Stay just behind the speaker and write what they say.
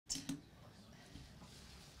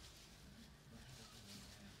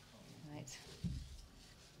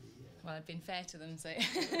well, I've been fair to them, so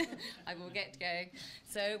I will get going.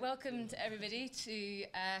 So welcome to everybody to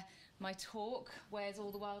my talk, Where's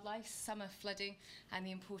All the Wildlife? Summer Flooding and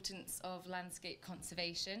the Importance of Landscape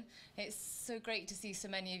Conservation. It's so great to see so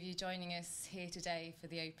many of you joining us here today for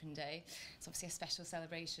the open day. It's obviously a special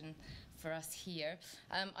celebration for us here.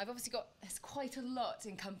 I've obviously got quite a lot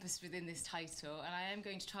encompassed within this title, and I am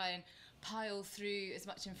going to try and pile through as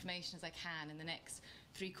much information as I can in the next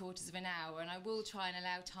 3/4 of an hour, and I will try and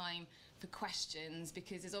allow time for questions,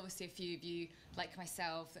 because there's obviously a few of you, like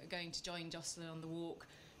myself, that are going to join Jocelyn on the walk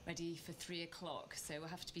ready for 3 o'clock, so we'll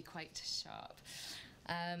have to be quite sharp.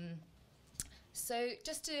 So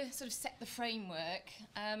just to sort of set the framework,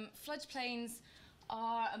 floodplains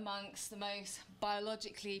are amongst the most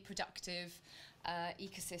biologically productive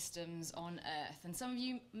ecosystems on Earth. And some of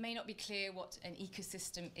you may not be clear what an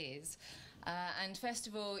ecosystem is. And first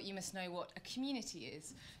of all, you must know what a community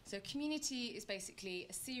is. So a community is basically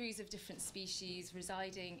a series of different species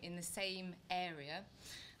residing in the same area.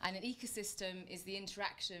 And an ecosystem is the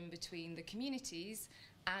interaction between the communities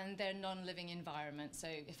and their non-living environment, so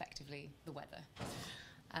effectively the weather.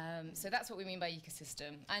 So that's what we mean by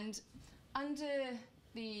ecosystem. And under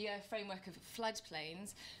the framework of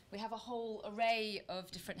floodplains, we have a whole array of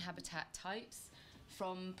different habitat types,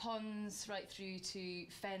 from ponds right through to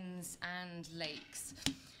fens and lakes.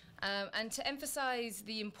 And to emphasise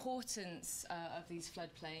the importance of these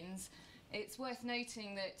floodplains, it's worth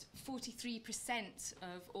noting that 43%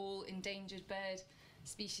 of all endangered bird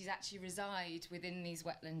species actually reside within these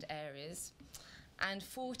wetland areas, and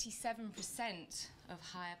 47% of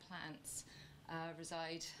higher plants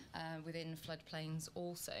reside within floodplains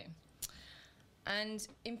also. And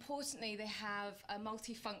importantly, they have a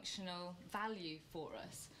multifunctional value for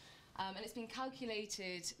us. And it's been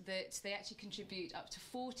calculated that they actually contribute up to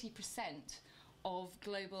 40% of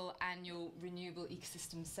global annual renewable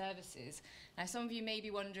ecosystem services. Now, some of you may be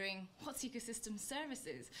wondering, what's ecosystem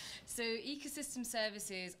services? So ecosystem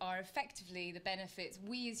services are effectively the benefits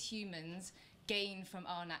we as humans gain from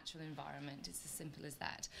our natural environment. It's as simple as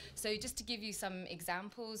that. So just to give you some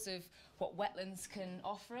examples of what wetlands can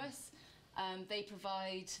offer us, they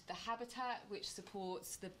provide the habitat which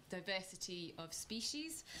supports the diversity of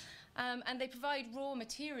species, and they provide raw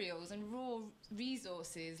materials and raw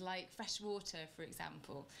resources like fresh water, for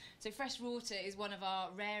example. So fresh water is one of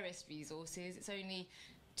our rarest resources. It's only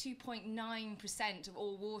 2.9% of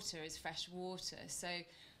all water is fresh water. So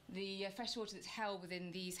the fresh water that's held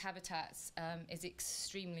within these habitats is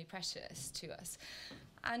extremely precious to us.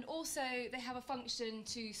 And also they have a function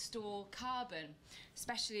to store carbon,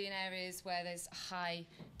 especially in areas where there's high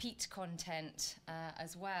peat content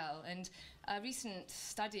as well. And a recent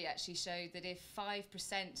study actually showed that if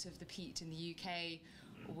 5% of the peat in the UK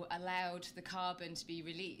allowed the carbon to be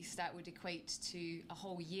released, that would equate to a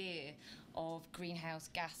whole year of greenhouse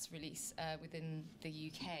gas release within the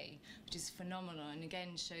UK, which is phenomenal, and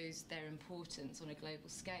again shows their importance on a global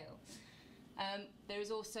scale. There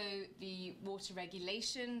is also the water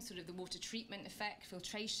regulation, sort of the water treatment effect,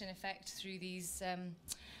 filtration effect through these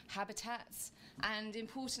habitats. And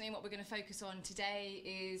importantly, what we're going to focus on today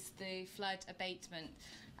is the flood abatement,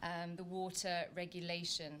 the water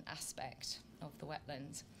regulation aspect of the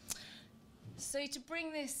wetlands. So to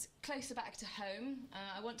bring this closer back to home,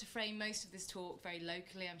 I want to frame most of this talk very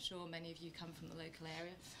locally. I'm sure many of you come from the local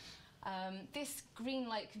area. This green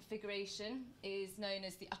light configuration is known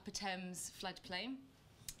as the Upper Thames floodplain.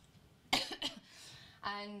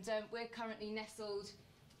 And we're currently nestled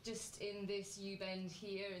just in this U-bend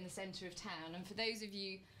here in the centre of town. And for those of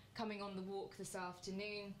you coming on the walk this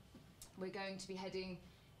afternoon, we're going to be heading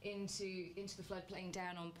into the floodplain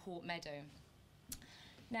down on Port Meadow.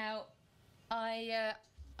 Now, I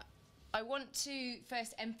want to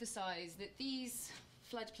first emphasise that these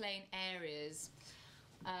floodplain areas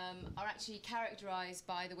are actually characterised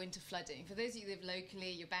by the winter flooding. For those of you who live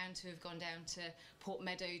locally, you're bound to have gone down to Port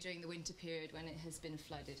Meadow during the winter period when it has been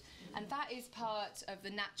flooded. And that is part of the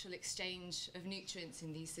natural exchange of nutrients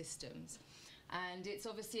in these systems. And it's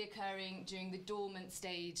obviously occurring during the dormant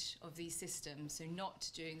stage of these systems, so not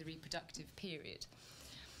during the reproductive period.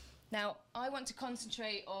 Now, I want to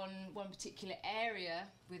concentrate on one particular area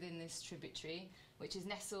within this tributary, which is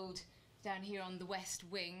nestled down here on the west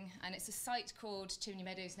wing, and it's a site called Chimney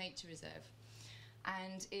Meadows Nature Reserve.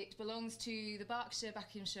 And it belongs to the Berkshire,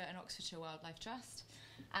 Buckinghamshire and Oxfordshire Wildlife Trust.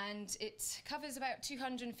 And it covers about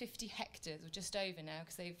 250 hectares, or just over now,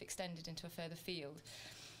 because they've extended into a further field.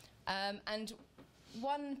 And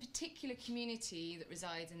one particular community that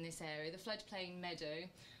resides in this area, the floodplain meadow,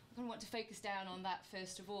 I'm going to want to focus down on that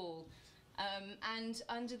first of all. And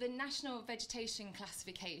under the National Vegetation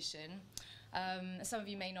Classification, Some of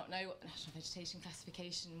you may not know what the National Vegetation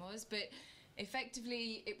Classification was, but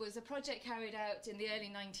effectively it was a project carried out in the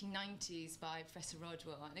early 1990s by Professor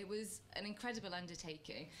Rodwell, and it was an incredible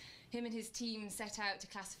undertaking. Him and his team set out to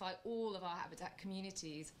classify all of our habitat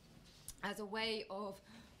communities as a way of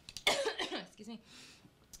excuse me,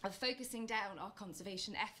 of focusing down our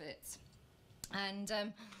conservation efforts. And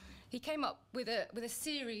he came up with a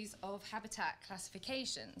series of habitat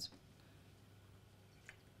classifications.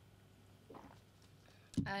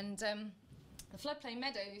 And the floodplain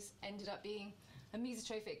meadows ended up being a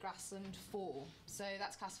mesotrophic grassland 4. So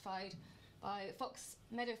that's classified by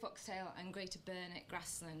meadow foxtail and greater burnet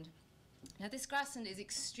grassland. Now this grassland is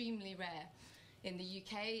extremely rare in the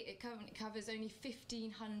UK. It currently covers only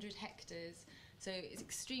 1,500 hectares, so it's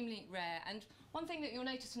extremely rare. And one thing that you'll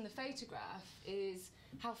notice from the photograph is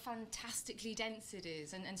how fantastically dense it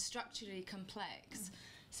is and structurally complex.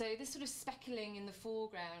 So this sort of speckling in the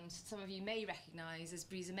foreground, some of you may recognise as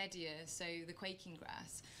Brisa media, so the quaking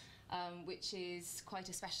grass, which is quite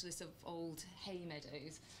a specialist of old hay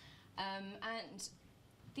meadows. And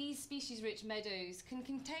these species-rich meadows can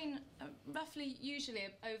contain roughly, usually,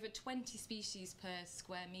 over 20 species per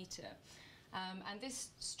square metre. And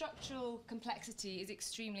this structural complexity is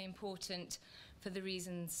extremely important for the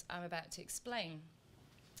reasons I'm about to explain.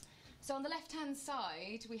 So on the left-hand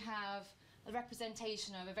side, we have a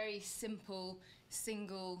representation of a very simple,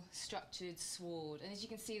 single structured sward. And as you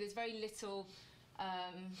can see, there's very little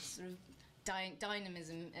sort of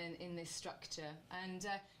dynamism in this structure, and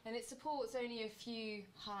it supports only a few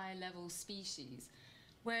high-level species.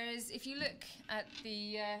 Whereas if you look at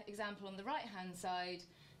the example on the right-hand side,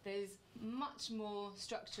 there's much more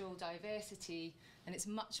structural diversity and it's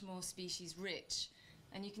much more species-rich.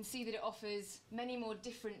 And you can see that it offers many more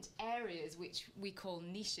different areas, which we call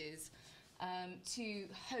niches, to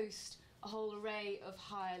host a whole array of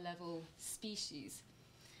higher-level species.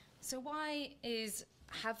 So why is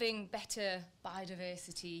having better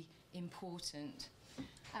biodiversity important?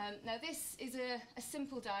 Now this is a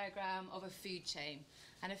simple diagram of a food chain,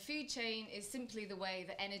 and a food chain is simply the way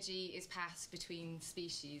that energy is passed between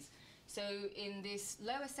species. So in this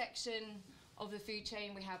lower section of the food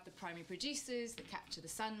chain we have the primary producers that capture the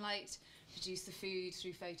sunlight, produce the food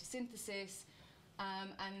through photosynthesis,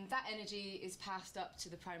 and that energy is passed up to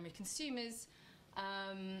the primary consumers,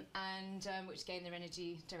 which gain their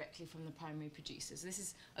energy directly from the primary producers. So this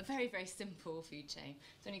is a very, very simple food chain.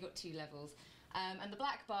 It's only got 2 levels. And the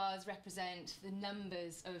black bars represent the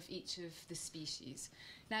numbers of each of the species.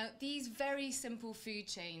 Now, these very simple food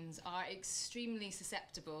chains are extremely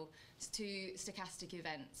susceptible to stochastic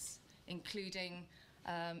events, including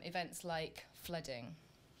events like flooding.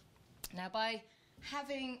 Now, by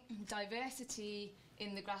having diversity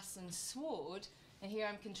in the grassland sward, and here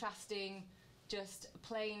I'm contrasting just a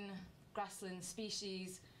plain grassland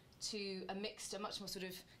species to a mixed, a much more sort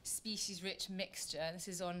of species-rich mixture. This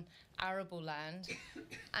is on arable land.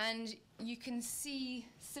 And you can see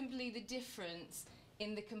simply the difference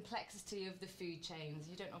in the complexity of the food chains.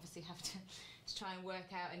 You don't obviously have to try and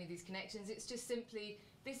work out any of these connections. It's just simply,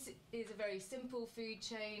 this is a very simple food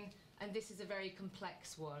chain, and this is a very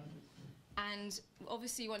complex one. And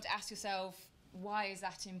obviously you want to ask yourself, why is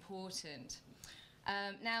that important?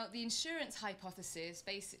 Now, the insurance hypothesis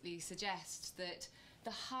basically suggests that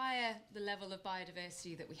the higher the level of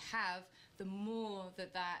biodiversity that we have, the more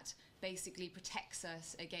that basically protects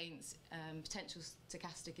us against potential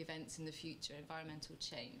stochastic events in the future, environmental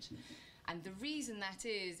change. And the reason that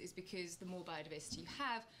is because the more biodiversity you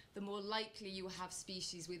have, the more likely you will have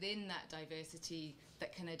species within that diversity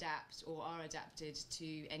that can adapt or are adapted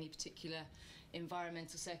to any particular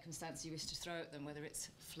environmental circumstance you wish to throw at them, whether it's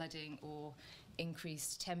flooding or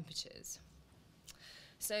increased temperatures.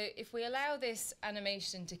 So if we allow this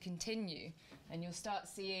animation to continue, and you'll start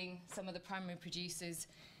seeing some of the primary producers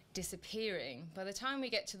disappearing, by the time we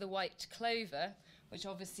get to the white clover, which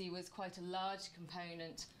obviously was quite a large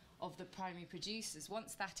component of the primary producers,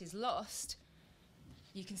 once that is lost,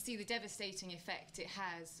 you can see the devastating effect it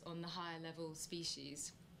has on the higher level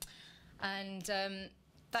species. And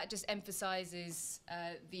that just emphasises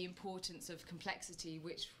the importance of complexity,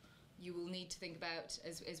 which you will need to think about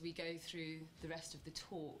as we go through the rest of the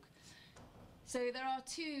talk. So there are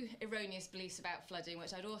 2 erroneous beliefs about flooding,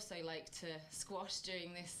 which I'd also like to squash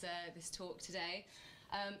during this talk today.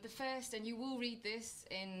 The first, and you will read this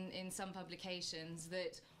in some publications,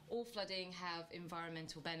 that all flooding have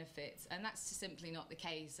environmental benefits, and that's just simply not the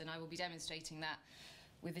case, and I will be demonstrating that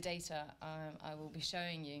with the data I will be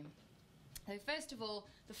showing you. So first of all,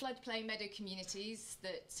 the floodplain meadow communities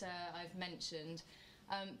that I've mentioned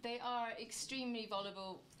They are extremely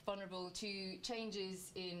vulnerable to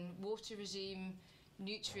changes in water regime,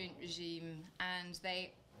 nutrient regime, and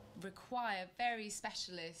they require very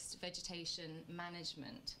specialist vegetation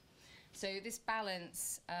management. So this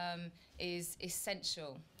balance is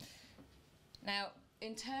essential. Now,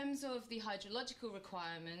 in terms of the hydrological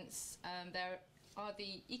requirements, there are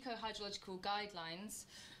the eco-hydrological guidelines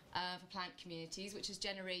for plant communities, which is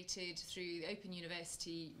generated through the Open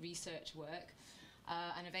University research work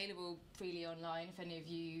and available freely online if any of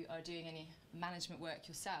you are doing any management work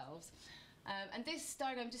yourselves. And this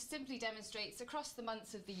diagram just simply demonstrates across the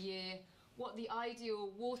months of the year what the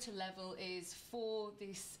ideal water level is for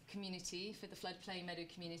this community, for the floodplain meadow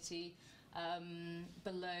community,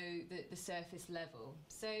 below the surface level.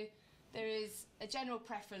 So there is a general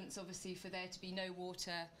preference, obviously, for there to be no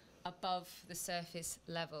water above the surface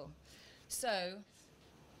level. So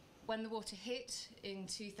when the water hit in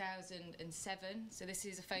 2007, so this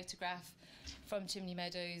is a photograph from Chimney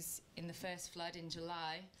Meadows in the first flood in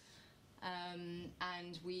July,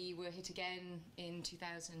 and we were hit again in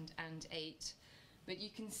 2008. But you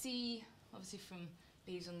can see, obviously from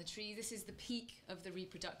leaves on the trees, this is the peak of the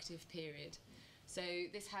reproductive period. So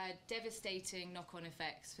this had devastating knock-on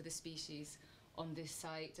effects for the species on this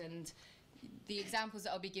site, and the examples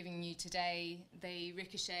that I'll be giving you today, they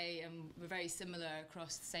ricochet and were very similar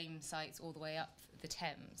across the same sites all the way up the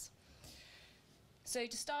Thames. So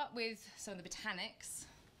to start with some of the botanics,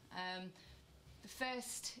 the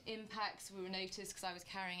first impacts were noticed because I was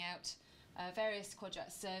carrying out various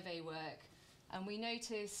quadrat survey work, and we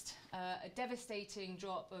noticed a devastating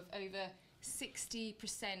drop of over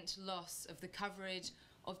 60% loss of the coverage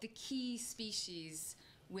of the key species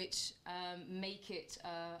which make it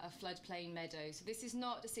a floodplain meadow. So this is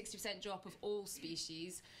not a 60% drop of all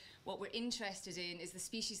species. What we're interested in is the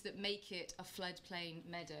species that make it a floodplain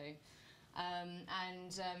meadow.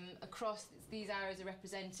 Across these arrows are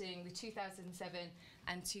representing the 2007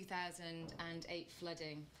 and 2008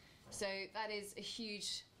 flooding. So that is a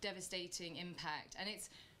huge, devastating impact. And it's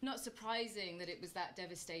not surprising that it was that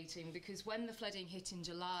devastating, because when the flooding hit in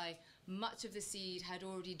July, much of the seed had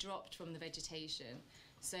already dropped from the vegetation.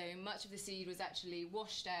 So much of the seed was actually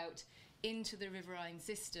washed out into the riverine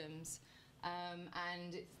systems,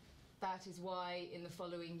 and that is why in the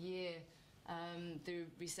following year the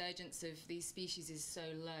resurgence of these species is so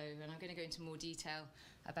low, and I'm going to go into more detail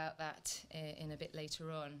about that in a bit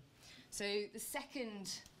later on. So the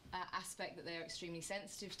second aspect that they're extremely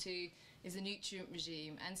sensitive to is the nutrient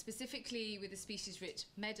regime, and specifically with the species-rich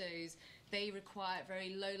meadows, they require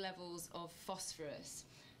very low levels of phosphorus.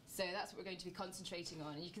 So that's what we're going to be concentrating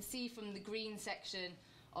on. And you can see from the green section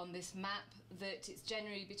on this map that it's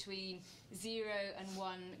generally between 0 and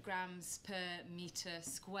 1 grams per metre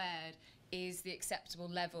squared is the acceptable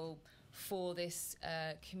level for this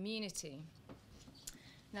community.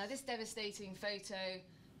 Now, this devastating photo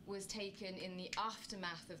was taken in the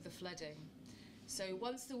aftermath of the flooding. So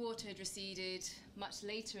once the water had receded, much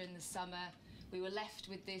later in the summer, we were left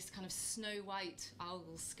with this kind of snow-white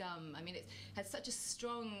algal scum. I mean, it had such a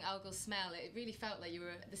strong algal smell, it really felt like you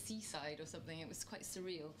were at the seaside or something. It was quite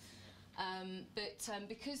surreal.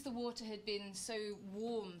 Because the water had been so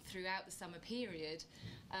warm throughout the summer period,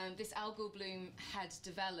 this algal bloom had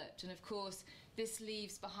developed. And of course, this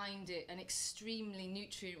leaves behind it an extremely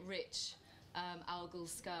nutrient-rich algal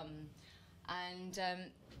scum. And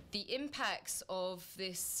the impacts of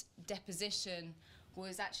this deposition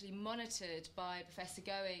was actually monitored by Professor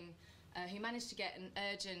Going, who managed to get an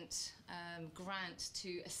urgent grant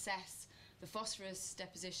to assess the phosphorus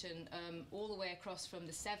deposition all the way across from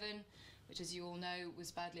the Severn, which, as you all know, was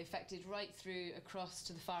badly affected, right through across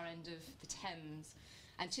to the far end of the Thames.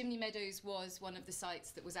 And Chimney Meadows was one of the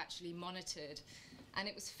sites that was actually monitored. And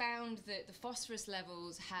it was found that the phosphorus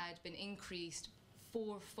levels had been increased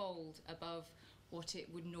 4-fold above what it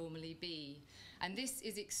would normally be. And this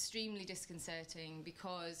is extremely disconcerting,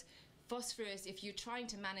 because phosphorus, if you're trying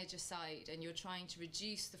to manage a site and you're trying to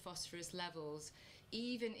reduce the phosphorus levels,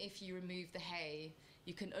 even if you remove the hay,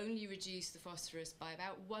 you can only reduce the phosphorus by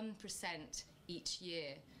about 1% each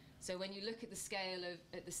year. So when you look at the scale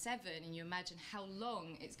at the Severn and you imagine how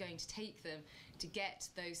long it's going to take them to get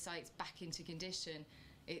those sites back into condition,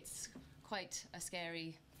 it's quite a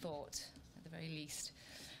scary thought, at the very least.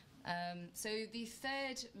 So the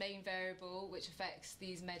third main variable which affects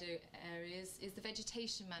these meadow areas is the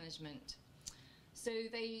vegetation management. So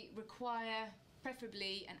they require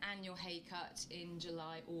preferably an annual hay cut in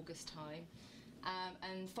July, August time,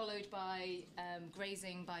 and followed by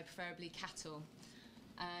grazing by preferably cattle.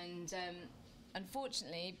 And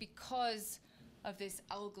unfortunately, because of this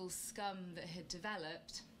algal scum that had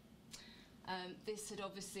developed, This had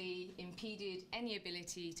obviously impeded any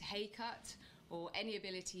ability to hay cut or any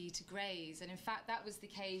ability to graze, and in fact that was the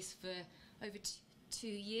case for over 2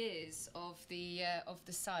 years of the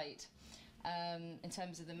site in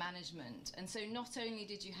terms of the management. And so not only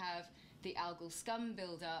did you have the algal scum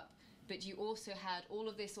build up, but you also had all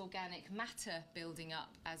of this organic matter building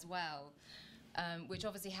up as well, which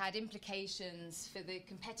obviously had implications for the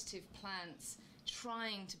competitive plants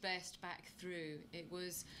trying to burst back through. It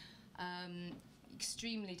was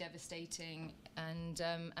extremely devastating, and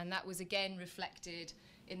that was again reflected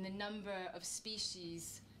in the number of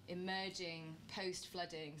species emerging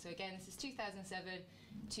post-flooding. So again, this is 2007,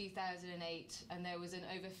 2008, and there was an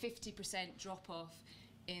over 50% drop-off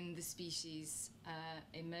in the species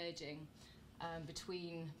emerging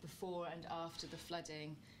between before and after the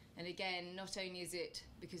flooding. And again, not only is it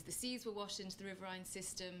because the seas were washed into the riverine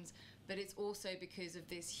systems, but it's also because of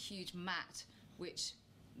this huge mat, which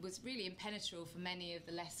was really impenetrable for many of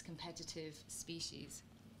the less competitive species.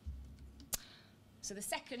 So the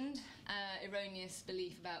second erroneous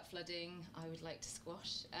belief about flooding I would like to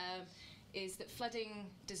squash is that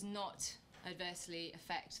flooding does not adversely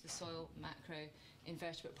affect the soil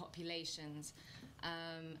macroinvertebrate populations.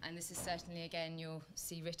 And this is certainly, again, you'll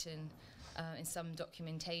see written in some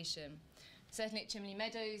documentation. Certainly at Chimney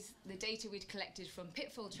Meadows, the data we'd collected from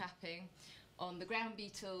pitfall trapping on the ground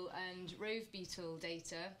beetle and rove beetle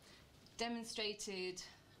data demonstrated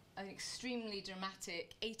an extremely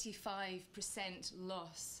dramatic 85%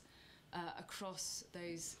 loss across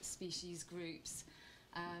those species groups.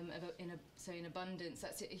 In abundance,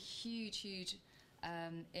 that's a huge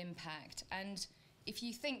impact. And if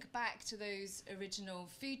you think back to those original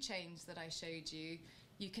food chains that I showed you,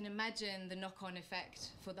 you can imagine the knock-on effect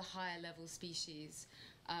for the higher level species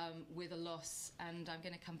with a loss, and I'm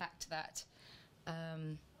going to come back to that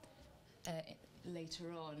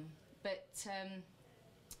later on. But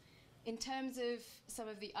in terms of some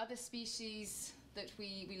of the other species that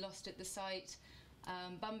we lost at the site,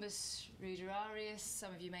 Bombus ruderaris,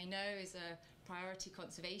 some of you may know, is a priority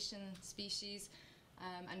conservation species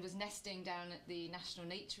and was nesting down at the National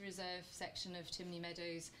Nature Reserve section of Chimney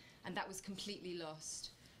Meadows, and that was completely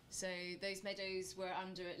lost. So those meadows were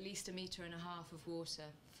under at least 1.5 meters of water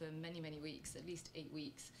for many weeks, at least 8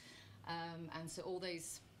 weeks. And so all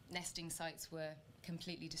those nesting sites were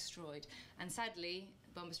completely destroyed. And sadly,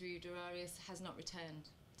 Bombus ruderaris has not returned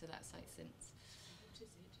to that site since. What is it?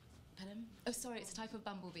 Pardon? Oh, sorry, it's a type of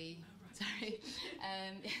bumblebee. Oh, right. Sorry.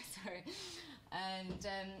 Sorry. And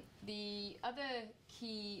the other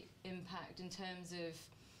key impact in terms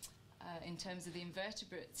of the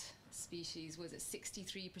invertebrate species was a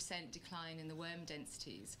 63% decline in the worm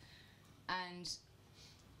densities. And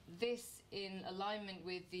this, in alignment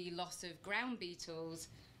with the loss of ground beetles,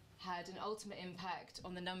 had an ultimate impact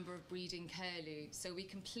on the number of breeding curlew. So we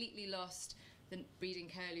completely lost the breeding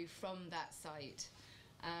curlew from that site.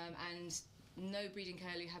 And no breeding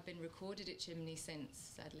curlew have been recorded at Chimney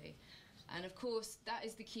since, sadly. And of course, that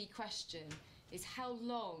is the key question, is how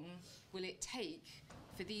long will it take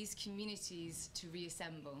for these communities to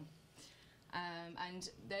reassemble? And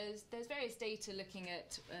there's various data looking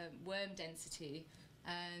at worm density,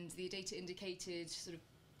 and the data indicated sort of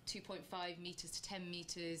 2.5 meters to 10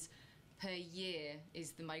 meters per year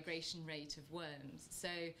is the migration rate of worms. So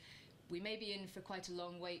we may be in for quite a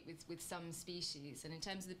long wait with some species. And in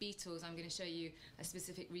terms of the beetles, I'm going to show you a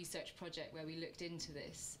specific research project where we looked into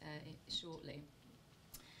this shortly.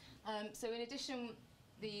 So in addition,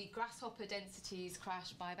 the grasshopper densities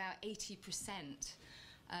crashed by about 80%.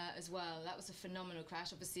 As well. That was a phenomenal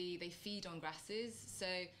crash. Obviously, they feed on grasses, so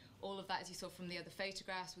all of that, as you saw from the other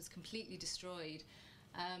photographs, was completely destroyed.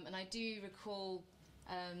 And I do recall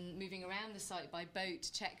moving around the site by boat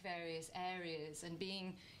to check various areas and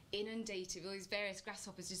being inundated with all these various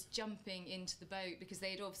grasshoppers just jumping into the boat because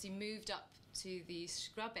they had obviously moved up to the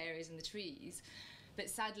scrub areas and the trees, but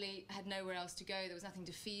sadly had nowhere else to go. There was nothing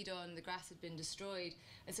to feed on, the grass had been destroyed,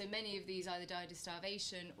 and so many of these either died of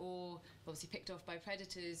starvation or obviously picked off by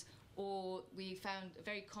predators, or we found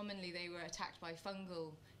very commonly they were attacked by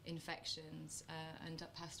fungal infections and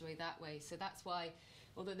passed away that way. So that's why,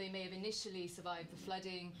 although they may have initially survived the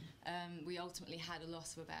flooding, we ultimately had a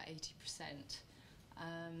loss of about 80%.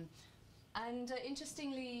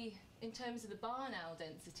 Interestingly, in terms of the barn owl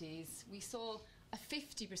densities, we saw a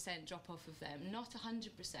 50% drop-off of them, not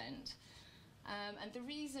 100%. And the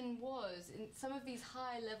reason was, in some of these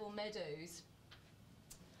high-level meadows,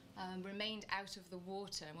 remained out of the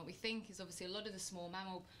water. And what we think is obviously a lot of the small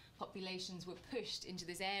mammal populations were pushed into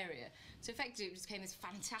this area. So effectively it just became this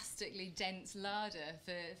fantastically dense larder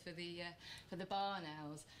for the barn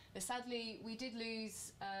owls. But sadly we did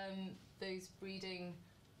lose those breeding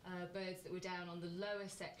birds that were down on the lower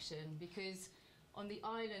section, because on the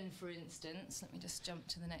island, for instance, let me just jump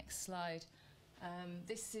to the next slide.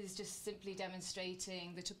 This is just simply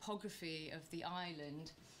demonstrating the topography of the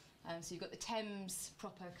island. So you've got the Thames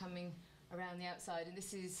proper coming around the outside, and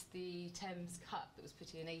this is the Thames Cut that was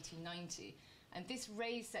put in 1890. And this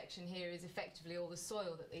raised section here is effectively all the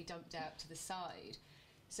soil that they dumped out to the side.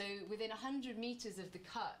 So within 100 metres of the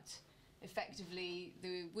cut, effectively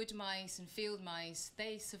the wood mice and field mice,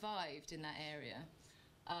 they survived in that area.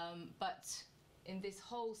 But in this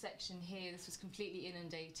whole section here, this was completely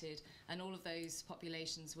inundated, and all of those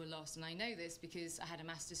populations were lost. And I know this because I had a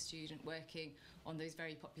master's student working on those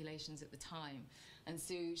very populations at the time. And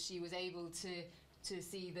so she was able to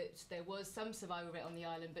see that there was some survival rate on the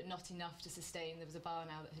island, but not enough to sustain. There was a barn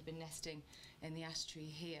owl that had been nesting in the ash tree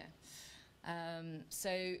here. So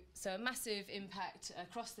a massive impact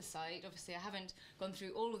across the site. Obviously, I haven't gone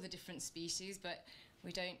through all of the different species, but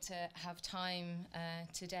we don't have time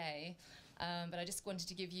today. But I just wanted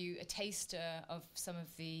to give you a taster of some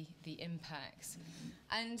of the impacts.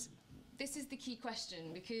 And this is the key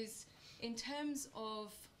question, because in terms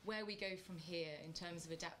of where we go from here, in terms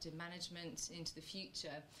of adaptive management into the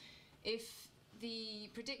future, if the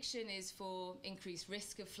prediction is for increased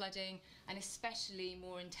risk of flooding, and especially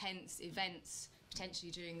more intense events,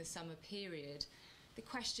 potentially during the summer period, the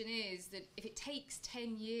question is that if it takes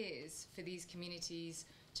 10 years for these communities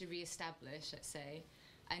to re-establish, let's say,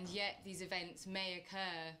 and yet these events may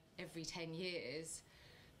occur every 10 years,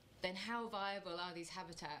 then how viable are these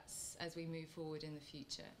habitats as we move forward in the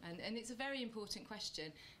future? And it's a very important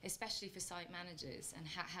question, especially for site managers, and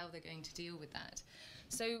how they're going to deal with that.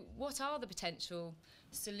 So what are the potential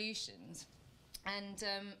solutions? And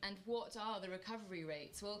what are the recovery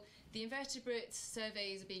rates? Well, the invertebrate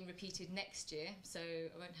surveys are being repeated next year, so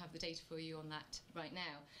I won't have the data for you on that right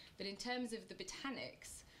now. But in terms of the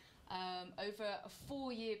botanics, over a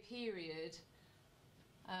 4-year period,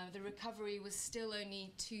 the recovery was still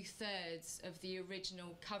only 2/3 of the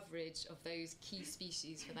original coverage of those key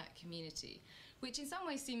species for that community, which in some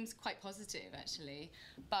ways seems quite positive, actually.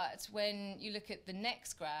 But when you look at the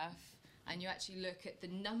next graph, and you actually look at the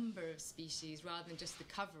number of species rather than just the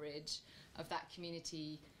coverage of that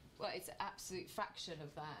community, well, it's an absolute fraction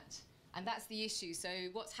of that. And that's the issue. So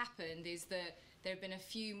what's happened is that there have been a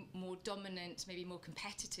few more dominant, maybe more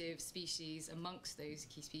competitive species amongst those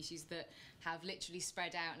key species that have literally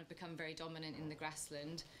spread out and have become very dominant in the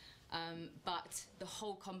grassland. But the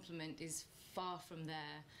whole complement is far from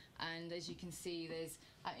there. And as you can see, there's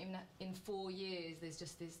in 4 years, there's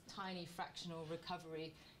just this tiny fractional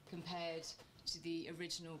recovery compared to the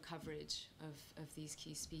original coverage of these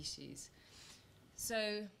key species.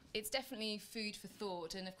 So it's definitely food for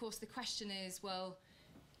thought. And of course, the question is, well,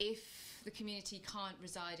 if the community can't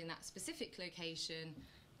reside in that specific location,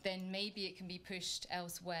 then maybe it can be pushed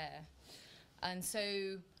elsewhere. And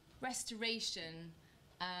so restoration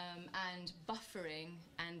and buffering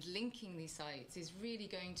and linking these sites is really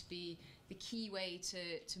going to be the key way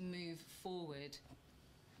to move forward.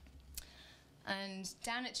 And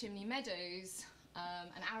down at Chimney Meadows,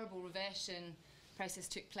 an arable reversion process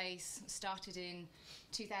took place, started in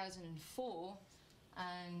 2004,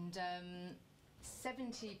 and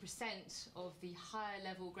 70% of the higher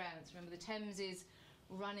level grounds, remember the Thames is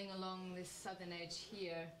running along this southern edge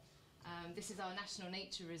here. This is our National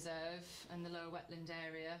Nature Reserve and the lower wetland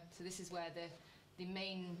area. So this is where the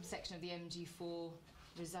main section of the MG4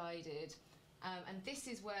 resided. And this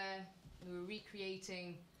is where we were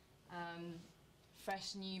recreating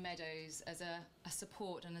fresh new meadows as a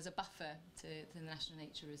support and as a buffer to the National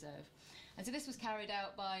Nature Reserve. And so this was carried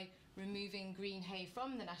out by removing green hay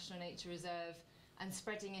from the National Nature Reserve and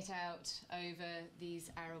spreading it out over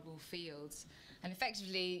these arable fields. And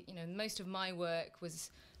effectively, you know, most of my work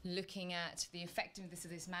was looking at the effectiveness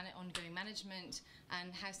of this ongoing management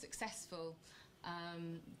and how successful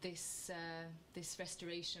this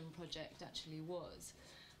restoration project actually was.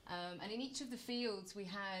 And in each of the fields we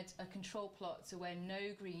had a control plot, so where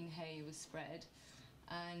no green hay was spread.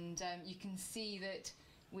 And you can see that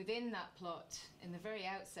within that plot, in the very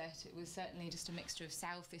outset, it was certainly just a mixture of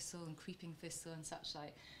sow thistle and creeping thistle and such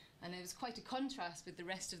like. And there was quite a contrast with the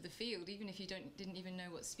rest of the field, even if you didn't even know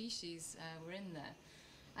what species were in there.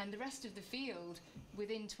 And the rest of the field,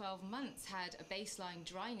 within 12 months, had a baseline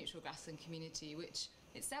dry neutral grassland community, which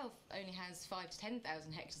itself only has 5 to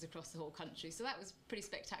 10,000 hectares across the whole country, so that was pretty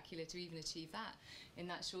spectacular to even achieve that in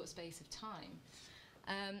that short space of time.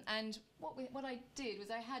 And what I did was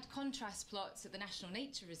I had contrast plots at the National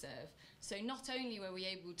Nature Reserve, so not only were we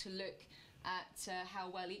able to look at how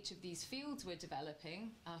well each of these fields were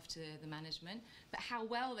developing after the management, but how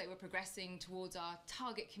well they were progressing towards our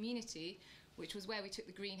target community, which was where we took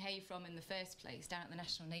the green hay from in the first place, down at the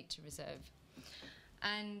National Nature Reserve.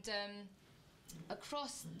 And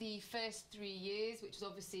across the first 3 years, which was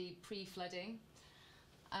obviously pre-flooding,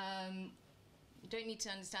 you don't need to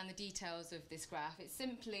understand the details of this graph. It's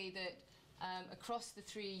simply that across the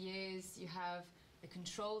 3 years, you have the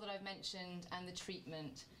control that I've mentioned and the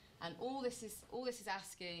treatment. And all this is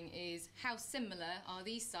asking is how similar are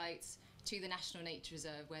these sites to the National Nature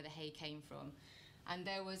Reserve where the hay came from. And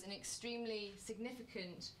there was an extremely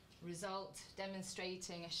significant result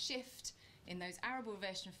demonstrating a shift in those arable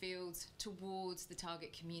reversion fields towards the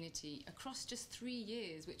target community across just 3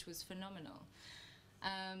 years, which was phenomenal.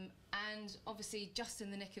 And obviously just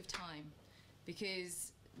in the nick of time,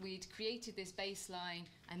 because we'd created this baseline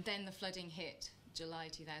and then the flooding hit July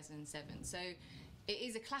 2007. So it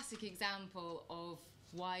is a classic example of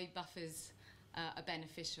why buffers are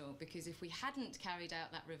beneficial, because if we hadn't carried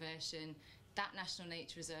out that reversion, that National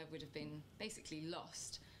Nature Reserve would have been basically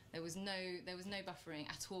lost. There was no buffering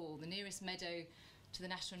at all. The nearest meadow to the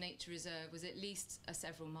National Nature Reserve was at least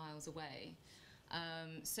several miles away.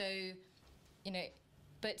 So, you know,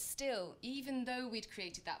 but still, even though we'd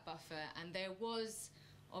created that buffer and there was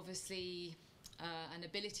obviously an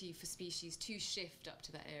ability for species to shift up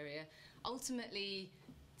to that area, ultimately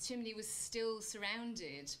Chimney was still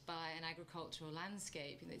surrounded by an agricultural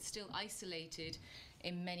landscape. You know, it's still isolated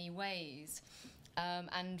in many ways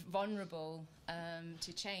and vulnerable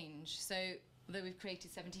to change. So although we've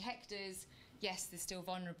created 70 hectares, yes, they're still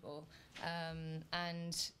vulnerable,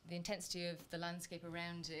 and the intensity of the landscape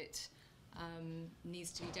around it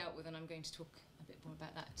needs to be dealt with, and I'm going to talk a bit more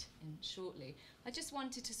about that shortly. I just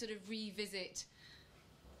wanted to sort of revisit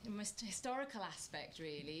the most historical aspect,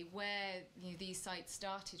 really, where these sites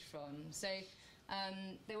started from. So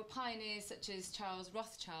there were pioneers such as Charles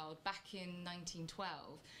Rothschild back in 1912.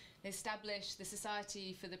 They established the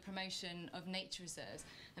Society for the Promotion of Nature Reserves,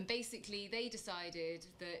 and basically they decided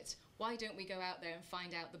that why don't we go out there and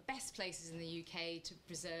find out the best places in the UK to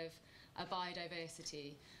preserve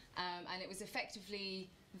biodiversity. And it was effectively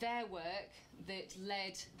their work that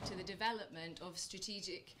led to the development of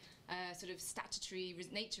strategic sort of statutory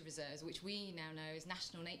nature reserves, which we now know as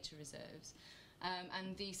national nature reserves.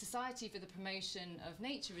 And the Society for the Promotion of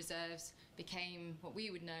Nature Reserves became what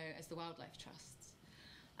we would know as the Wildlife Trusts.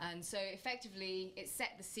 And so effectively it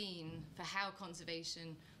set the scene for how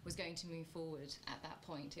conservation was going to move forward at that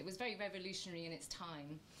point. It was very revolutionary in its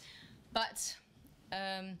time. But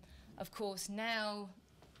of course now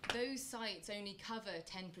those sites only cover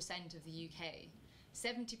 10% of the UK.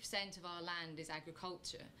 70% of our land is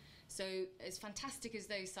agriculture. So as fantastic as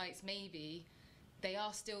those sites may be, they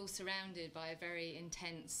are still surrounded by a very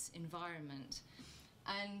intense environment.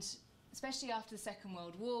 And especially after the Second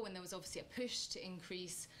World War, when there was obviously a push to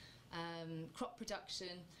increase crop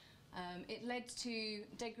production, it led to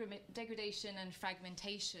degradation and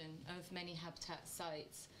fragmentation of many habitat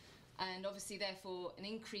sites, and obviously therefore an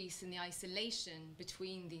increase in the isolation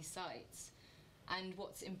between these sites. And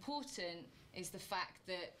what's important is the fact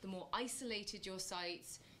that the more isolated your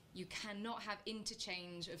sites, you cannot have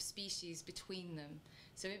interchange of species between them.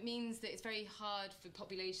 So it means that it's very hard for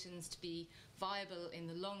populations to be viable in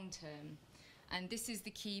the long term. And this is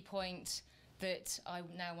the key point that I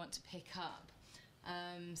now want to pick up.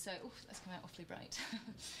 So, that's come out awfully bright.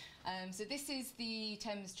 So this is the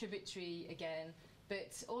Thames tributary again,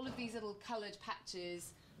 but all of these little coloured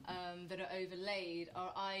patches that are overlaid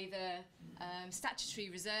are either statutory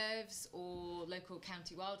reserves or local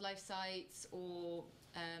county wildlife sites or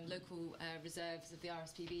local reserves of the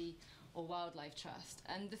RSPB or Wildlife Trust.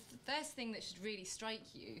 And the first thing that should really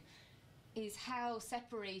strike you is how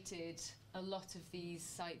separated a lot of these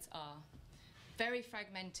sites are. Very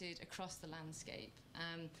fragmented across the landscape,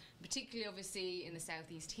 particularly obviously in the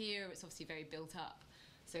southeast here. It's obviously very built up.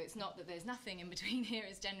 So it's not that there's nothing in between here,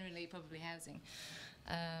 it's generally probably housing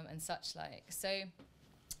and such like. So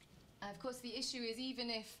of course the issue is, even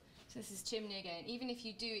if, so this is Chimney again, even if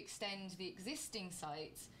you do extend the existing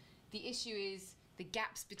sites, the issue is the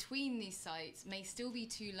gaps between these sites may still be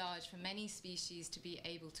too large for many species to be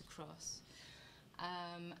able to cross.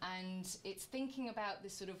 And it's thinking about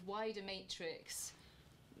this sort of wider matrix,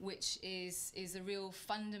 which is a real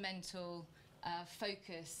fundamental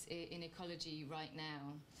focus in ecology right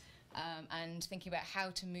now. and thinking about how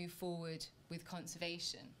to move forward with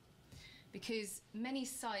conservation. Because many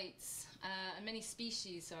sites and many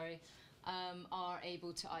species, are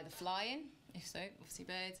able to either fly in, if so, obviously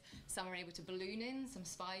birds. Some are able to balloon in. Some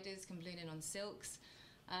spiders can balloon in on silks.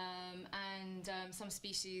 And some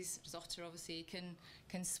species, such as otter obviously,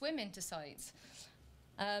 can swim into sites.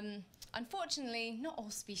 Unfortunately, not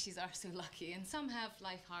all species are so lucky, and some have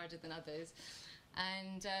life harder than others.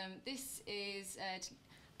 And this is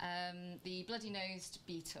the bloody-nosed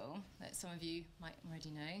beetle that some of you might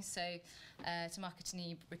already know, so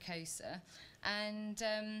Tomakatini bricosa. And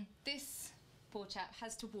this poor chap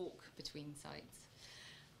has to walk between sites.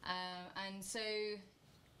 And so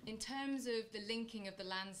in terms of the linking of the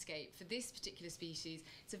landscape, for this particular species,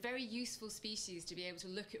 it's a very useful species to be able to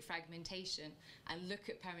look at fragmentation and look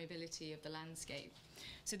at permeability of the landscape.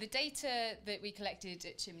 So the data that we collected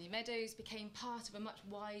at Chimney Meadows became part of a much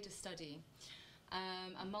wider study,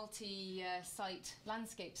 a multi-site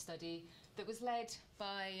landscape study that was led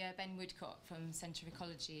by Ben Woodcock from Centre of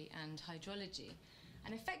Ecology and Hydrology.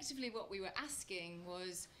 And effectively what we were asking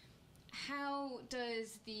was, how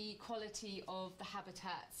does the quality of the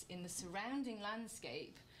habitats in the surrounding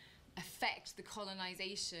landscape affect the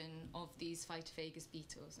colonisation of these phytophagous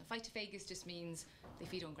beetles? And phytophagous just means they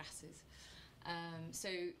feed on grasses.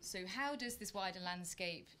 So how does this wider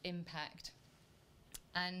landscape impact?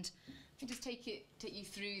 And I can just take you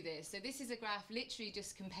through this. So this is a graph literally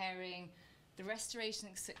just comparing the restoration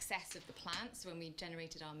success of the plants when we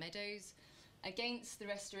generated our meadows against the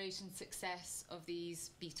restoration success of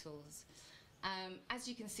these beetles. As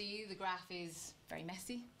you can see, the graph is very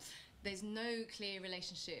messy. There's no clear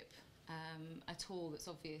relationship at all that's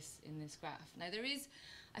obvious in this graph. Now, there is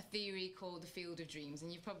a theory called the Field of Dreams,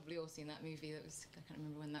 and you've probably all seen that movie. That was, I can't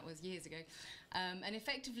remember when that was, years ago. And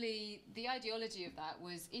effectively, the ideology of that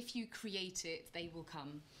was, if you create it, they will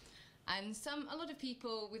come. And a lot of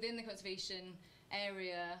people within the conservation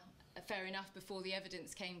area, fair enough, before the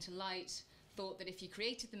evidence came to light, thought that if you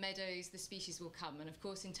created the meadows, the species will come. And of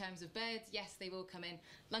course, in terms of birds, yes, they will come in.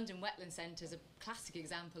 London Wetland Centre is a classic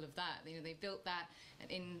example of that. You know, they built that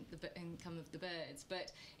in the income of the birds.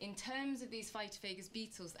 But in terms of these phytophagous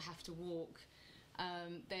beetles that have to walk,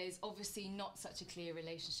 there's obviously not such a clear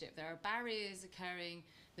relationship. There are barriers occurring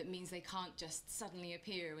that means they can't just suddenly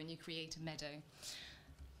appear when you create a meadow.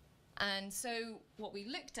 And so what we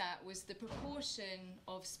looked at was the proportion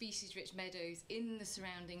of species-rich meadows in the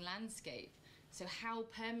surrounding landscape. So how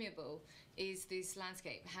permeable is this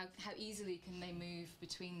landscape? How easily can they move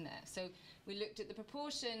between there? So we looked at the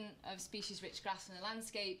proportion of species-rich grass in the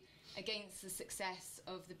landscape against the success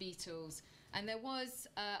of the beetles. And there was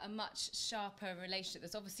a much sharper relationship.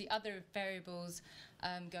 There's obviously other variables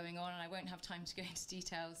going on, and I won't have time to go into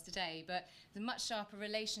details today, but there's a much sharper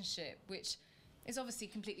relationship, which is obviously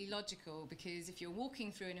completely logical, because if you're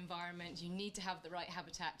walking through an environment, you need to have the right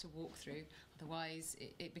habitat to walk through, otherwise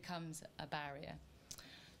it becomes a barrier.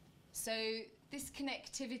 So this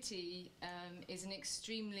connectivity is an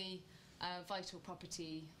extremely vital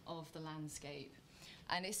property of the landscape,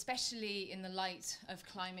 and especially in the light of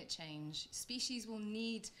climate change. Species will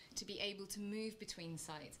need to be able to move between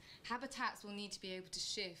sites. Habitats will need to be able to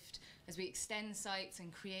shift as we extend sites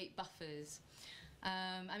and create buffers.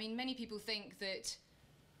 I mean, many people think that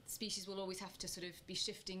species will always have to sort of be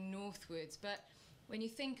shifting northwards, but when you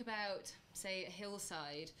think about, say, a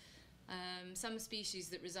hillside, some species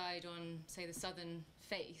that reside on, say, the southern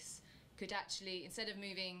face could actually, instead of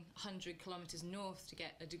moving 100 kilometres north to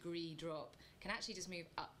get a degree drop, can actually just move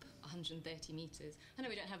up 130 metres. I know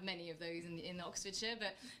we don't have many of those in Oxfordshire,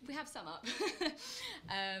 but we have some up.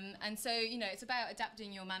 And so, you know, it's about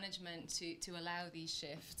adapting your management to allow these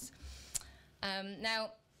shifts.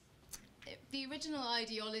 Now, the original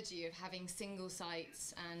ideology of having single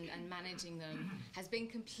sites and managing them has been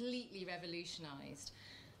completely revolutionised.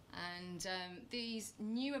 And these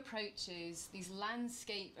new approaches, these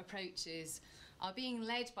landscape approaches, are being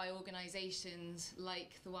led by organisations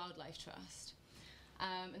like the Wildlife Trust.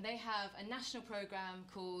 And they have a national programme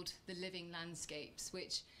called the Living Landscapes,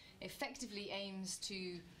 which effectively aims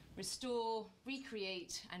to restore,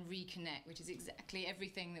 recreate and reconnect, which is exactly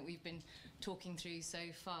everything that we've been talking through so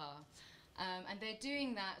far. And they're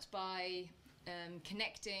doing that by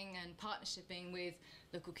connecting and partnershiping with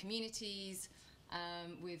local communities,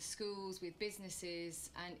 with schools, with businesses,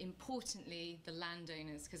 and importantly, the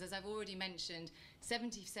landowners. Because as I've already mentioned,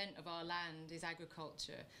 70% of our land is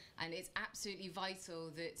agriculture, and it's absolutely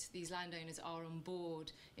vital that these landowners are on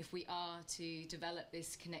board if we are to develop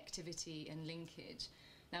this connectivity and linkage.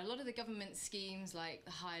 Now, a lot of the government schemes, like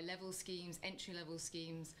the higher level schemes, entry level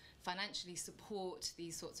schemes, financially support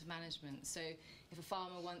these sorts of management. So if a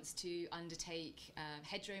farmer wants to undertake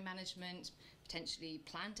hedgerow management, potentially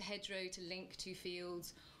plant a hedgerow to link two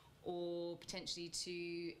fields, or potentially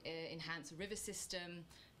to enhance a river system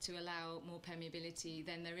to allow more permeability,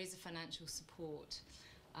 then there is a financial support,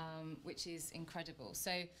 which is incredible.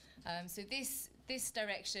 So, this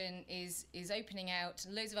direction is opening out.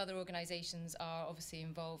 Loads of other organisations are obviously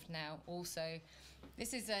involved now also.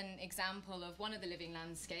 This is an example of one of the living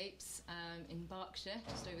landscapes in Berkshire,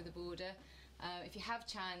 just over the border. If you have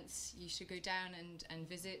chance, you should go down and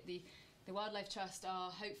visit. The Wildlife Trust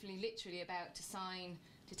are hopefully literally about to sign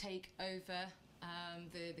to take over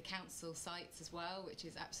the council sites as well, which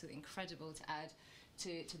is absolutely incredible to add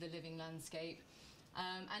to the living landscape.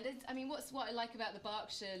 And I mean, what I like about the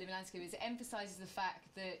Berkshire living landscape is it emphasises the fact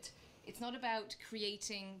that it's not about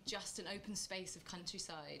creating just an open space of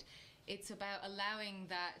countryside. It's about allowing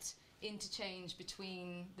that interchange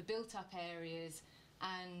between the built-up areas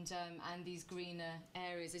and these greener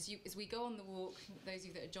areas. As we go on the walk, those of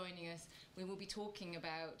you that are joining us, we will be talking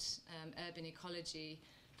about urban ecology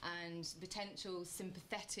and potential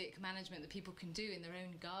sympathetic management that people can do in their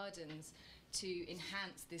own gardens to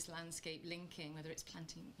enhance this landscape linking, whether it's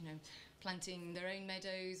planting their own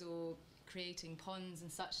meadows or creating ponds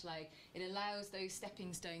and such like. It allows those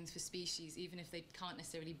stepping stones for species, even if they can't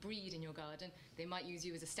necessarily breed in your garden, they might use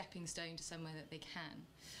you as a stepping stone to somewhere that they can.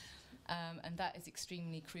 And that is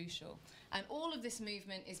extremely crucial. And all of this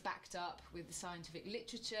movement is backed up with the scientific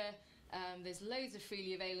literature. There's loads of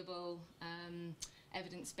freely available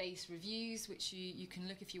evidence-based reviews, which you can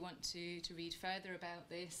look if you want to read further about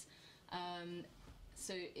this.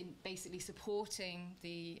 So in basically supporting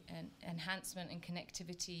the enhancement and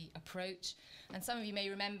connectivity approach. And some of you may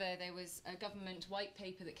remember there was a government white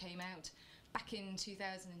paper that came out back in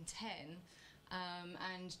 2010,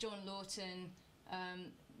 and John Lawton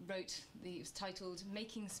wrote, it was titled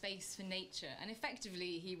Making Space for Nature, and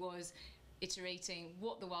effectively he was iterating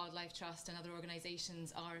what the Wildlife Trust and other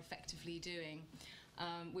organisations are effectively doing,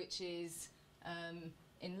 which is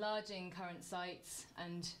enlarging current sites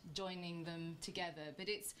and joining them together. But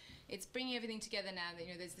it's bringing everything together now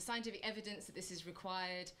that, there's the scientific evidence that this is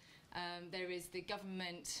required. There is the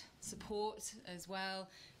government support as well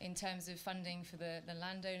in terms of funding for the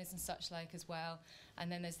landowners and such like as well.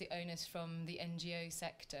 And then there's the onus from the NGO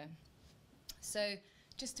sector. So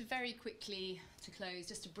just to very quickly to close,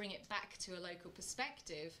 just to bring it back to a local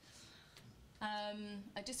perspective,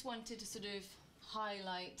 I just wanted to sort of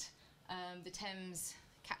highlight the Thames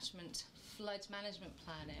Catchment Flood Management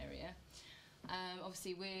Plan area.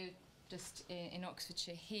 Obviously we're just in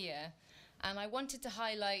Oxfordshire here, and I wanted to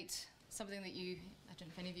highlight something that I don't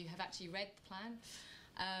know if any of you have actually read the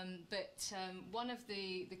plan, but one of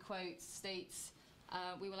the quotes states,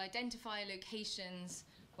 we will identify locations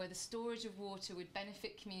where the storage of water would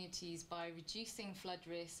benefit communities by reducing flood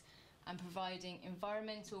risk and providing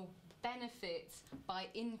environmental benefits by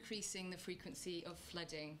increasing the frequency of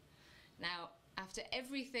flooding. Now, after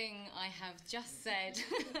everything I have just said,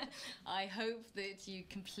 I hope that you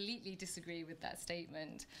completely disagree with that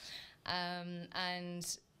statement.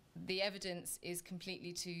 And the evidence is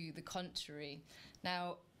completely to the contrary.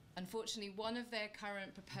 Now, unfortunately, one of their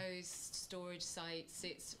current proposed storage sites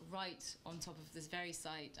sits right on top of this very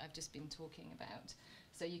site I've just been talking about.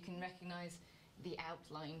 So you can recognise the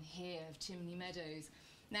outline here of Chimney Meadows.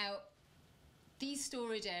 Now, these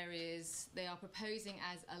storage areas, they are proposing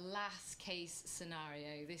as a last case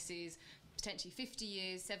scenario. This is potentially 50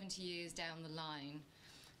 years, 70 years down the line.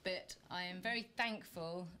 But I am very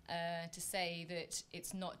thankful to say that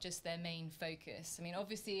it's not just their main focus. I mean,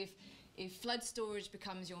 obviously, if flood storage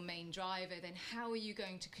becomes your main driver, then how are you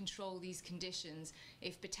going to control these conditions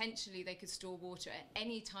if potentially they could store water at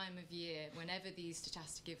any time of year, whenever these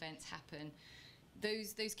stochastic events happen?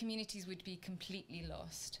 Those communities would be completely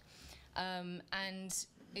lost. And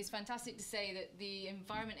it's fantastic to say that the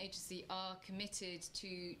Environment Agency are committed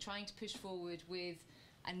to trying to push forward with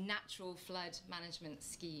a natural flood management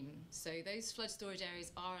scheme. So those flood storage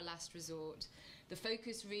areas are a last resort. The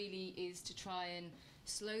focus really is to try and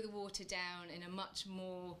slow the water down in a much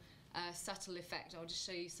more subtle effect. I'll just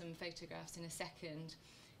show you some photographs in a second.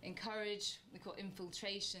 Encourage, we call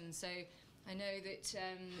infiltration. So I know that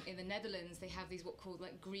in the Netherlands they have these what called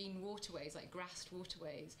like green waterways, like grassed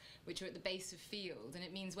waterways, which are at the base of field, and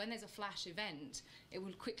it means when there's a flash event, it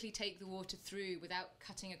will quickly take the water through without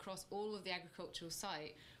cutting across all of the agricultural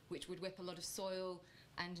site, which would whip a lot of soil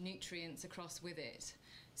and nutrients across with it.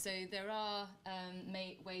 So there are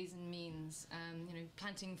ways and means,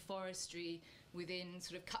 planting forestry within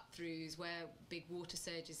sort of cut-throughs where big water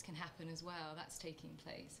surges can happen as well. That's taking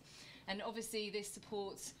place. And obviously this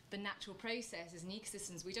supports the natural processes and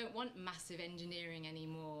ecosystems. We don't want massive engineering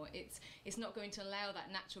anymore. It's not going to allow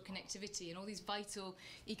that natural connectivity and all these vital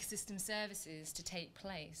ecosystem services to take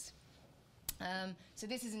place. So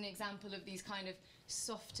this is an example of these kind of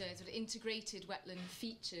softer, sort of integrated wetland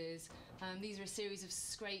features. These are a series of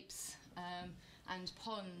scrapes and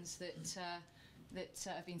ponds that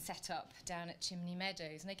have been set up down at Chimney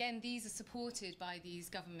Meadows. And again, these are supported by these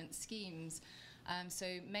government schemes. So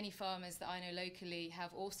many farmers that I know locally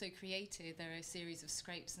have also created their own series of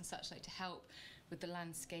scrapes and such like to help with the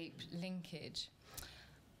landscape linkage.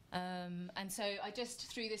 And so I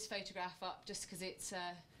just threw this photograph up just because it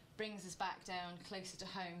brings us back down closer to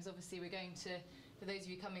homes. Obviously we're going to, for those of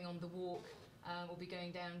you coming on the walk, we'll be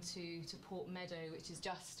going down to Port Meadow, which is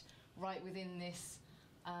just right within this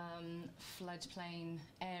floodplain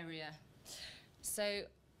area. So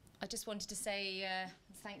I just wanted to say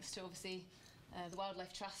thanks to obviously the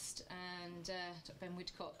Wildlife Trust and Dr. Ben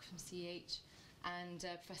Woodcock from CEH and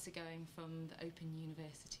Professor Going from the Open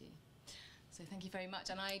University. So thank you very much.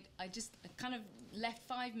 And I just kind of left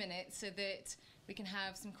 5 minutes so that we can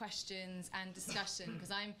have some questions and discussion,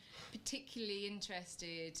 because I'm particularly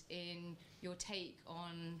interested in your take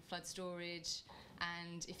on flood storage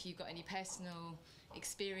and if you've got any personal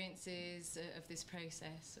experiences of this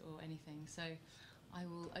process or anything. So I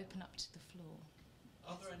will open up to the floor.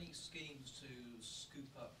 Are there any schemes to scoop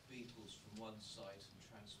up beetles from one site and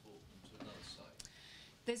transport them to another site?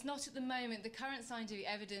 There's not at the moment. The current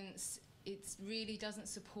scientific evidence, it really doesn't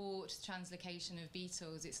support translocation of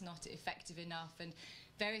beetles. It's not effective enough, and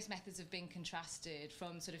various methods have been contrasted,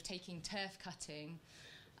 from sort of taking turf cutting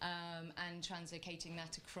and translocating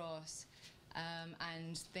that across,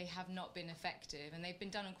 and they have not been effective, and they've been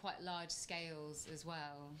done on quite large scales as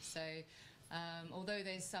well. So although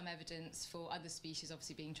there's some evidence for other species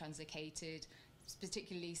obviously being translocated,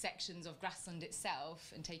 particularly sections of grassland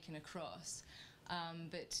itself and taken across,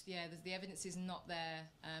 but yeah, the evidence is not there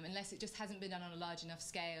unless it just hasn't been done on a large enough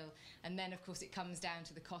scale, and then of course it comes down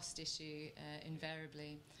to the cost issue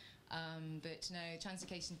invariably. But no,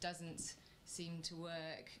 translocation doesn't seem to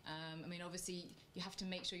work. I mean, obviously you have to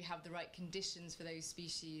make sure you have the right conditions for those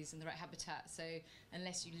species and the right habitat, so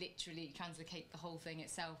unless you literally translocate the whole thing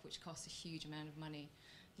itself, which costs a huge amount of money,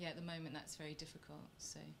 yeah, at the moment that's very difficult.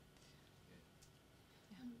 So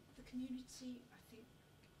yeah. The community, I think,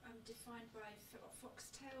 defined by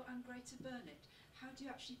foxtail and Greater Burnet. How do you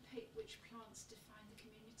actually pick which plants define the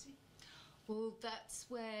community? Well, that's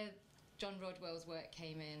where John Rodwell's work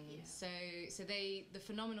came in. Yeah. So the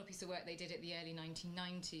phenomenal piece of work they did at the early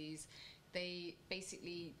 1990s, they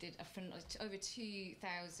basically did over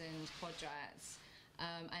 2,000 quadrats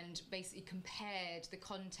and basically compared the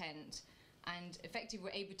content, and effectively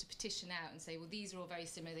were able to petition out and say, well, these are all very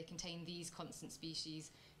similar, they contain these constant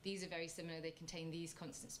species, these are very similar, they contain these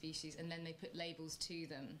constant species, and then they put labels to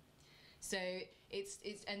them. So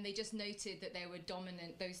and they just noted that they were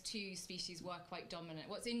dominant, those two species were quite dominant.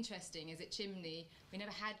 What's interesting is at Chimney, we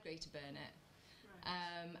never had Greater Burnet.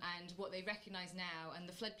 Right. And what they recognise now, and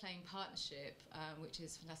the Floodplain Partnership, which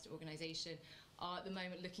is a fantastic organisation, are at the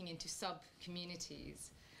moment looking into sub-communities.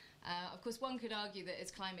 Of course, one could argue that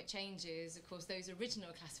as climate changes, of course, those original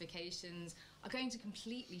classifications are going to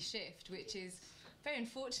completely shift, which is very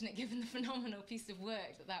unfortunate given the phenomenal piece of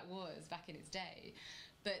work that was back in its day.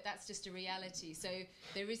 But that's just a reality. So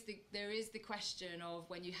there is the question of,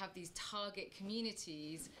 when you have these target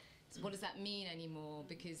communities, what does that mean anymore?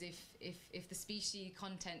 Because if the species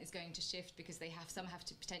content is going to shift because some have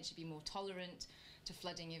to potentially be more tolerant to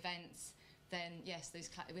flooding events, then yes,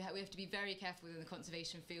 we have to be very careful within the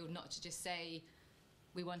conservation field not to just say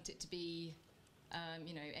we want it to be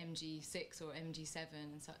you know, MG6 or MG7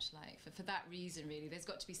 and such like. For that reason, really, there's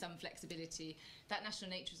got to be some flexibility. That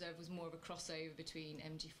National Nature Reserve was more of a crossover between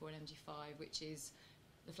MG4 and MG5, which is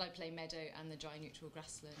the floodplain meadow and the dry neutral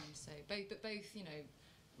grassland. So both, you know,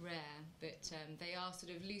 rare, but they are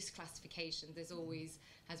sort of loose classifications. There's always,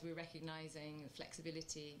 as we're recognising,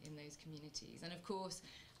 flexibility in those communities. And of course,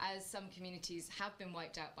 as some communities have been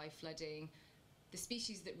wiped out by flooding, the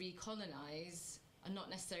species that recolonise are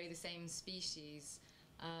not necessarily the same species.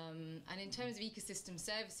 And in terms of ecosystem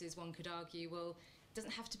services, one could argue, well, it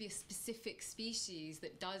doesn't have to be a specific species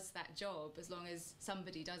that does that job, as long as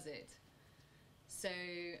somebody does it. So,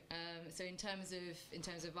 so in terms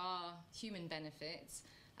of our human benefits,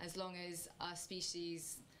 as long as our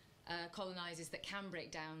species colonises that can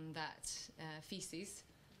break down that faeces,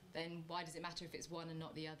 then why does it matter if it's one and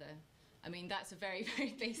not the other? I mean, that's a very,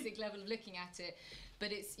 very basic level of looking at it.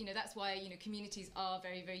 But it's, you know, that's why, you know, communities are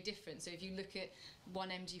very, very different. So if you look at one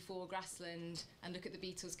MG4 grassland and look at the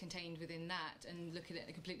beetles contained within that and look at it in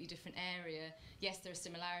a completely different area, yes, there are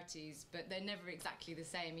similarities, but they're never exactly the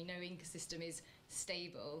same. You know, ecosystem is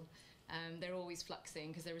stable. They're always fluxing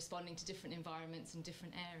because they're responding to different environments and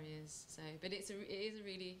different areas. So, but it is a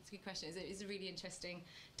good question. It's a really interesting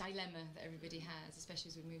dilemma that everybody has, especially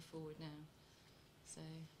as we move forward now. So,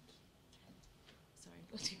 sorry,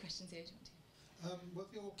 got two questions here. Do you want to? Were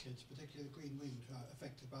the orchids, particularly the green winged,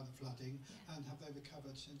 affected by the flooding, and have they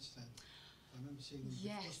recovered since then? I remember seeing them.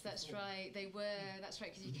 Yes, that's right. They were. That's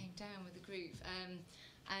right, because you came down with the group, and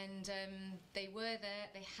they were there.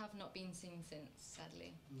 They have not been seen since,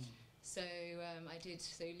 sadly. So I did.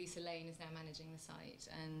 So Lisa Lane is now managing the site,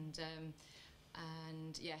 and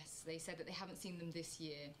yes, they said that they haven't seen them this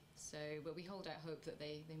year. So, but we hold out hope that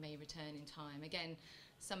they may return in time. Again,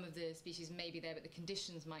 some of the species may be there, but the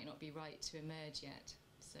conditions might not be right to emerge yet.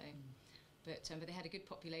 So, but they had a good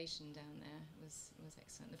population down there. It was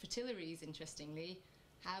excellent. The fritillaries, interestingly,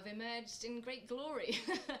 have emerged in great glory.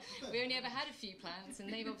 We only ever had a few plants,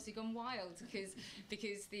 and they've obviously gone wild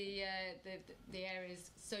because the area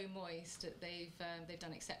is so moist that they've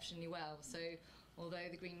done exceptionally well. So, although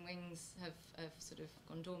the green wings have sort of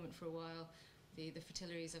gone dormant for a while, the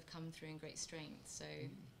fritillaries have come through in great strength. So,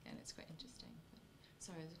 again, it's quite interesting.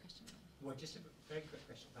 Sorry, there's a question. Well, just a very quick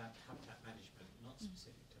question about habitat management, not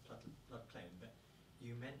specific to floodplain, but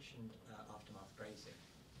you mentioned aftermath grazing,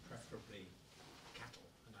 preferably cattle,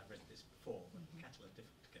 and I've read this before, but cattle are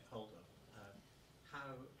difficult to get hold of.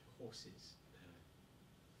 How do horses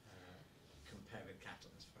compare with cattle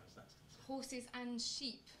as far as that's concerned? Horses and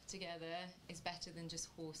sheep together is better than just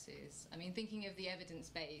horses. I mean, thinking of the evidence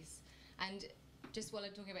base, and just while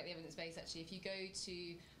I'm talking about the evidence base, actually, if you go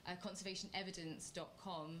to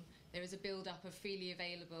conservationevidence.com, there is a build-up of freely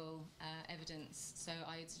available evidence. So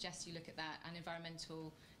I would suggest you look at that, and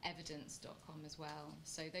environmentalevidence.com as well.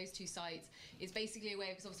 So those two sites is basically a way,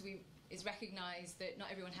 because obviously it's recognised that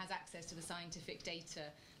not everyone has access to the scientific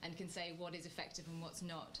data and can say what is effective and what's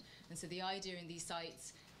not. And so the idea in these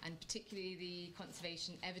sites, and particularly the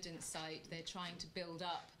conservation evidence site, they're trying to build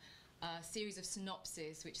up a series of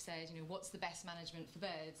synopses which said, you know, what's the best management for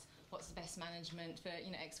birds, what's the best management for, you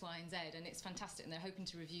know, X, Y, and Z, and it's fantastic, and they're hoping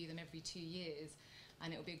to review them every 2 years,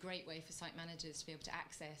 and it will be a great way for site managers to be able to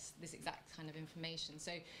access this exact kind of information.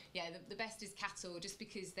 So, yeah, the best is cattle, just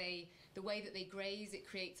because the way that they graze, it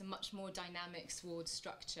creates a much more dynamic sward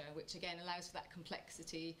structure, which again allows for that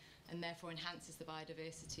complexity and therefore enhances the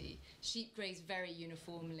biodiversity. Sheep graze very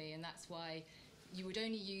uniformly, and that's why you would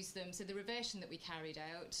only use them. So the reversion that we carried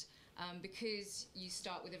out, because you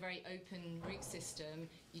start with a very open root system,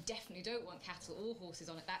 you definitely don't want cattle or horses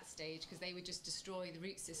on at that stage, because they would just destroy the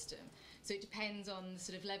root system. So it depends on the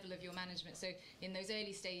sort of level of your management. So in those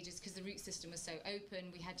early stages, because the root system was so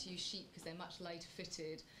open, we had to use sheep because they're much lighter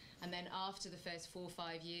footed. And then after the first 4 or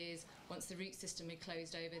 5 years, once the root system had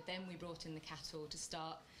closed over, then we brought in the cattle to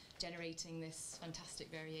start generating this fantastic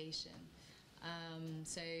variation.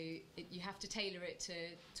 So you have to tailor it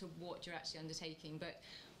to what you're actually undertaking. But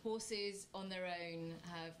horses on their own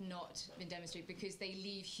have not been demonstrated because they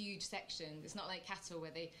leave huge sections. It's not like cattle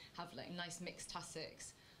where they have like nice mixed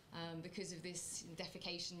tussocks. Because of this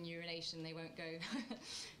defecation, urination, they won't go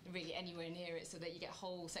really anywhere near it, so that you get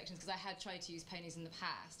whole sections. Because I had tried to use ponies in the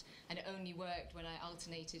past, and it only worked when I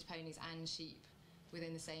alternated ponies and sheep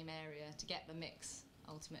within the same area to get the mix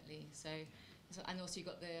ultimately. So and also you've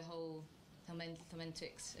got the whole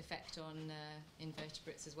helminthics effect on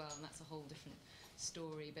invertebrates as well, and that's a whole different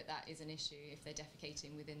story. But that is an issue if they're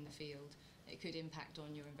defecating within the field. It could impact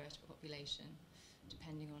on your invertebrate population,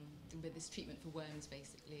 depending on with this treatment for worms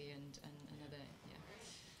basically, and other, yeah.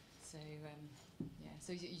 So yeah,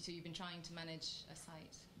 so you've been trying to manage a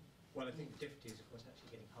site. Well, I think the difficulty is, of course, actually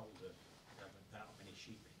getting hold of that many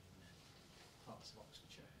sheep in parts of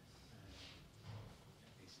Oxfordshire.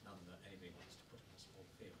 At least none that anybody wants to put in a small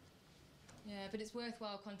field. Yeah, but it's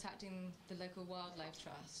worthwhile contacting the local wildlife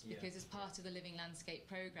trust, because as part of the living landscape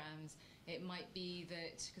programs, it might be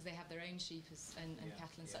that because they have their own sheep and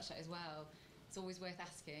cattle and such as well. It's always worth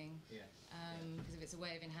asking, because if it's a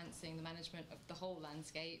way of enhancing the management of the whole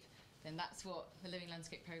landscape, then that's what the Living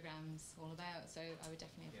Landscape Programme's all about. So I would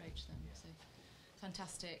definitely approach them. So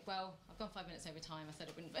fantastic. Well, I've gone 5 minutes over time. I said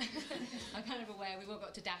I wouldn't, but I'm kind of aware we've all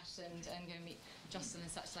got to dash and go meet Jocelyn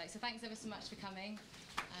and such like. So thanks ever so much for coming.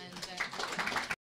 And